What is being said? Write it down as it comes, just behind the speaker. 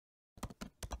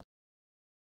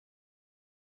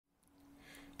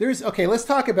Okay, let's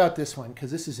talk about this one because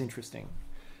this is interesting.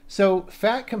 So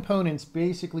fat components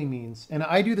basically means, and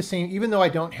I do the same, even though I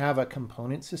don't have a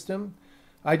component system,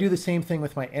 I do the same thing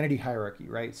with my entity hierarchy,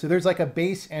 right? So there's like a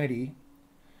base entity,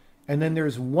 and then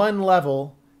there's one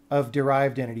level of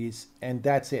derived entities, and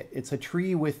that's it. It's a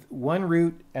tree with one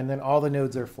root, and then all the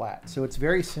nodes are flat. So it's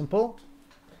very simple.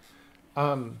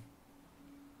 Right?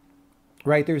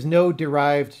 There's no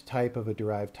derived type of a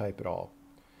derived type at all.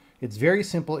 It's very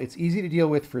simple. It's easy to deal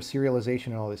with for serialization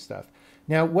and all this stuff.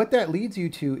 Now, what that leads you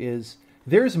to is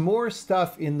there's more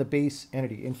stuff in the base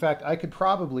entity. In fact, I could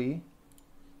probably,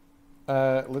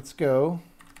 let's go.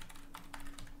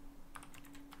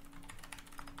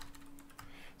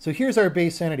 So here's our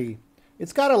base entity.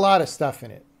 It's got a lot of stuff in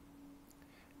it.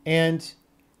 And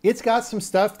it's got some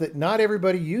stuff that not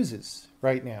everybody uses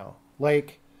right now.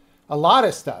 Like a lot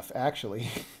of stuff, actually.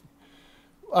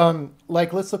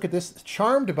 Like, let's look at this.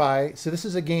 Charmed by, so this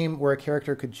is a game where a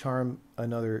character could charm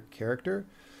another character.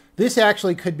 This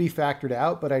actually could be factored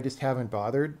out, but I just haven't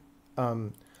bothered.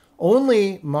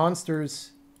 Only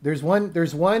monsters, there's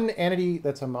one entity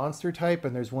that's a monster type,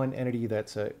 and there's one entity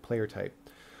that's a player type.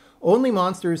 Only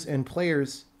monsters and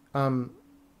players can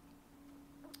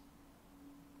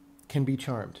be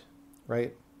charmed,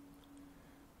 right?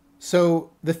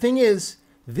 So the thing is,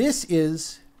 this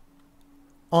is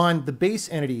on the base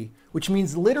entity, which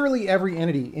means literally every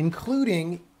entity,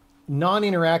 including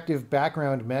non-interactive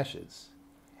background meshes,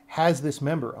 has this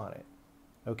member on it,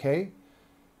 okay?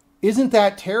 Isn't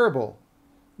that terrible?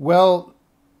 Well,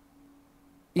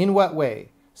 in what way?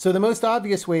 So the most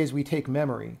obvious way is we take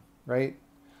memory, right?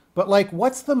 But like,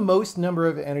 what's the most number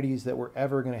of entities that we're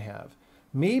ever going to have?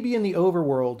 Maybe in the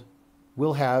overworld,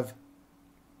 we'll have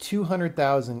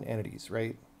 200,000 entities,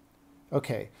 right?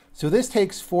 Okay, so this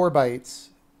takes 4 bytes.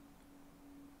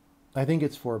 I think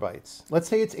it's 4 bytes. Let's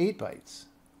say it's 8 bytes,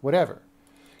 whatever.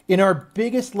 In our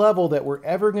biggest level that we're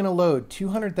ever going to load,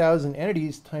 200,000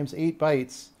 entities times 8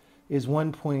 bytes is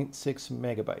 1.6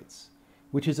 megabytes,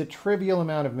 which is a trivial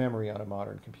amount of memory on a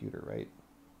modern computer, right?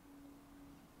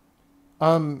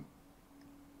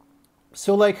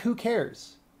 So like, who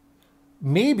cares?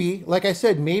 Maybe, like I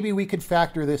said, maybe we could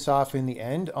factor this off in the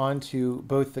end onto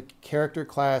both the character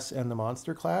class and the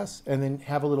monster class, and then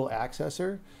have a little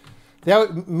accessor.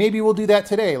 Maybe we'll do that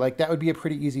today. Like, that would be a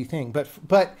pretty easy thing.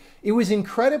 But it was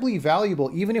incredibly valuable,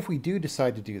 even if we do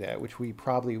decide to do that, which we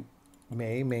probably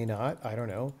may not. I don't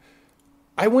know.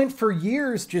 I went for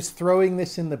years just throwing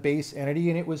this in the base entity,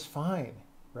 and it was fine,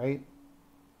 right?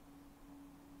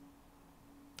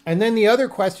 And then the other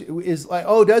question is like,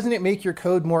 oh, doesn't it make your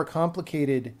code more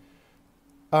complicated?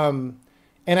 And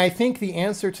I think the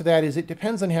answer to that is it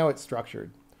depends on how it's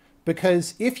structured.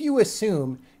 Because if you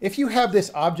have this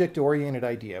object-oriented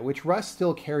idea, which Rust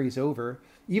still carries over,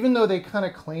 even though they kind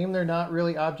of claim they're not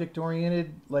really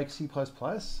object-oriented like C++,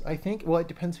 I think, well, it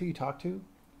depends who you talk to.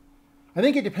 I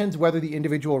think it depends whether the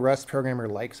individual Rust programmer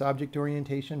likes object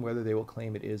orientation, whether they will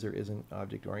claim it is or isn't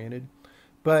object-oriented.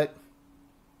 But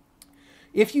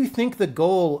if you think the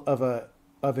goal of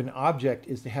an object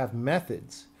is to have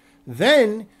methods,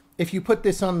 then if you put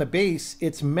this on the base,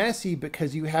 it's messy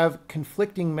because you have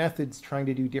conflicting methods trying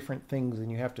to do different things,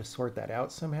 and you have to sort that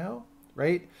out somehow,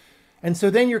 right? And so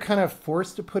then you're kind of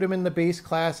forced to put them in the base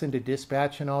class and to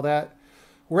dispatch and all that.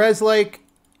 Whereas, like,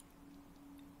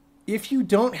 if you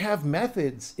don't have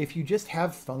methods, if you just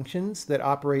have functions that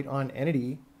operate on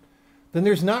entity, then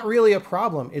there's not really a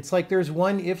problem. It's like there's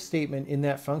one if statement in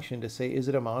that function to say, is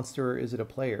it a monster or is it a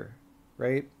player,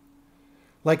 right?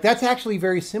 Like, that's actually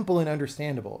very simple and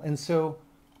understandable. And so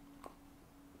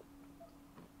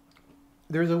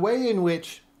there's a way in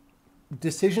which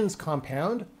decisions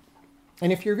compound.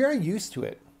 And if you're very used to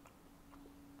it,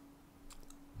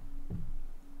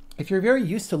 if you're very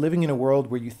used to living in a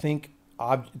world where you think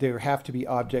there have to be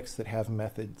objects that have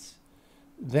methods,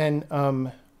 then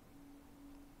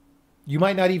you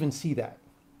might not even see that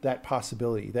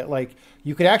possibility, that like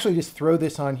you could actually just throw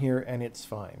this on here and it's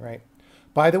fine, right?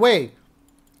 By the way,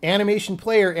 animation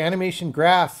player, animation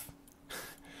graph,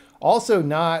 also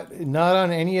not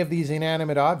on any of these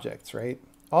inanimate objects, right?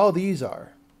 All these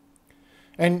are.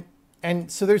 And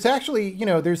so there's actually, you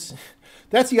know,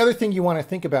 that's the other thing you want to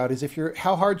think about is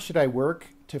how hard should I work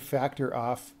to factor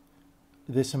off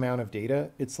this amount of data?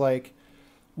 It's like,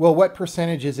 well, what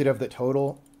percentage is it of the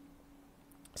total?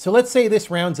 So let's say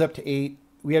this rounds up to 8.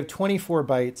 We have 24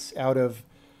 bytes out of,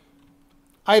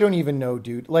 I don't even know,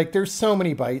 dude. Like, there's so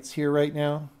many bytes here right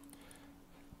now.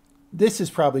 This is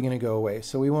probably going to go away,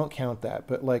 so we won't count that.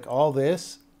 But like all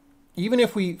this, even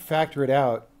if we factor it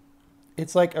out,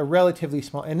 it's like a relatively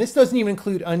small, and this doesn't even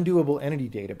include undoable entity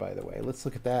data, by the way. Let's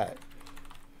look at that.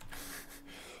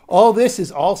 all this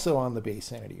is also on the base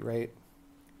sanity, right?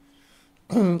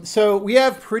 So we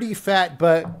have pretty fat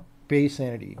butt base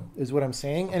sanity is what I'm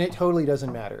saying. And it totally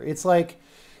doesn't matter. It's like,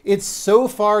 it's so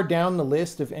far down the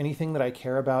list of anything that I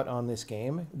care about on this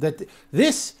game that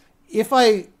this, if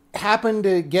I happen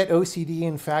to get OCD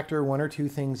and factor one or two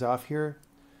things off here,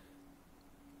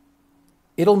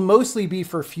 it'll mostly be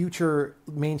for future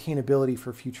maintainability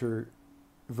for future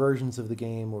versions of the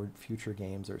game or future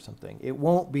games or something. It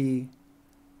won't be,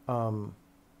 you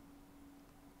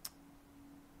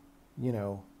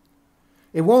know,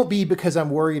 it won't be because I'm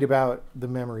worried about the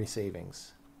memory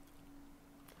savings.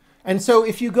 And so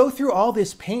if you go through all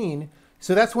this pain,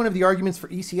 so that's one of the arguments for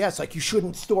ECS, like you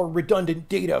shouldn't store redundant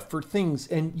data for things,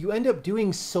 and you end up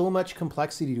doing so much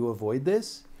complexity to avoid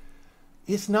this,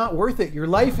 it's not worth it. Your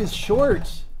life is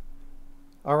short,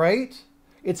 all right?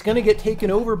 It's going to get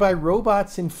taken over by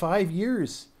robots in 5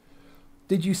 years.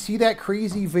 Did you see that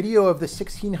crazy video of the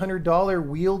 $1,600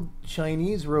 wheeled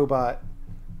Chinese robot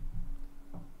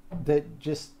that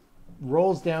just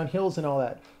rolls down hills and all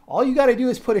that? All you got to do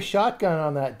is put a shotgun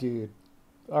on that dude,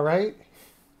 all right?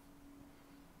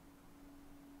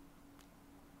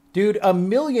 Dude, a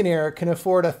millionaire can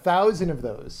afford 1,000 of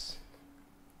those.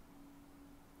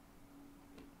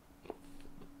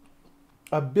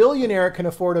 A billionaire can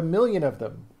afford 1 million of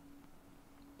them.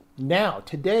 Now,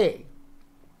 today.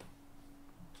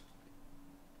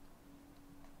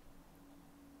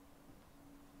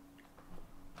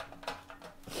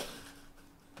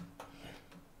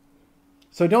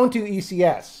 So don't do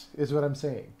ECS, is what I'm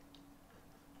saying.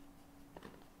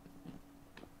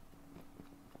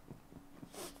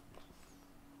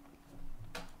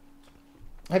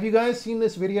 Have you guys seen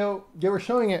this video? They were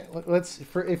showing it.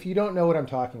 If you don't know what I'm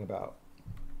talking about.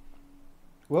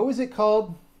 What was it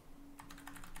called?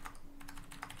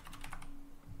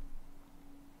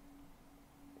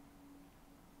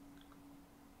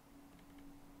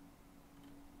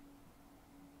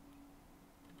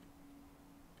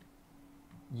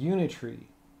 Unitree.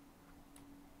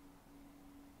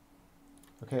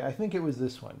 Okay, I think it was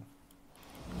this one.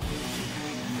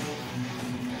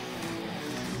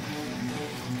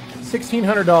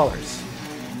 $1,600.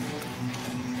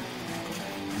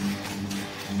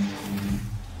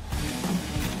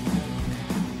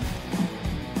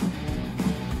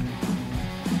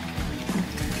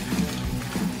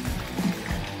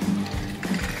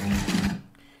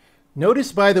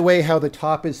 Notice, by the way, how the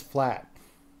top is flat,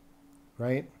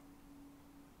 right?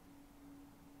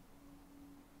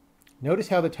 Notice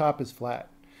how the top is flat.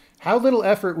 How little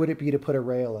effort would it be to put a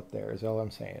rail up there is all I'm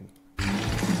saying.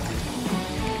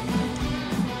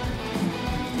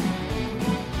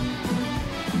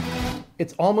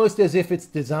 It's almost as if it's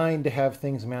designed to have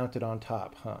things mounted on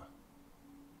top, huh?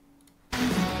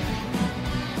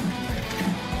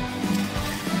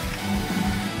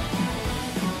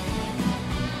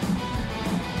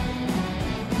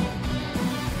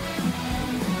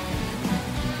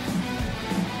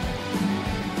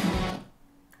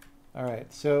 All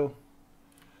right, so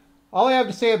all I have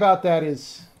to say about that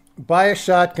is buy a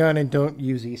shotgun and don't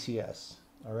use ECS.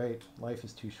 All right, life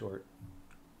is too short.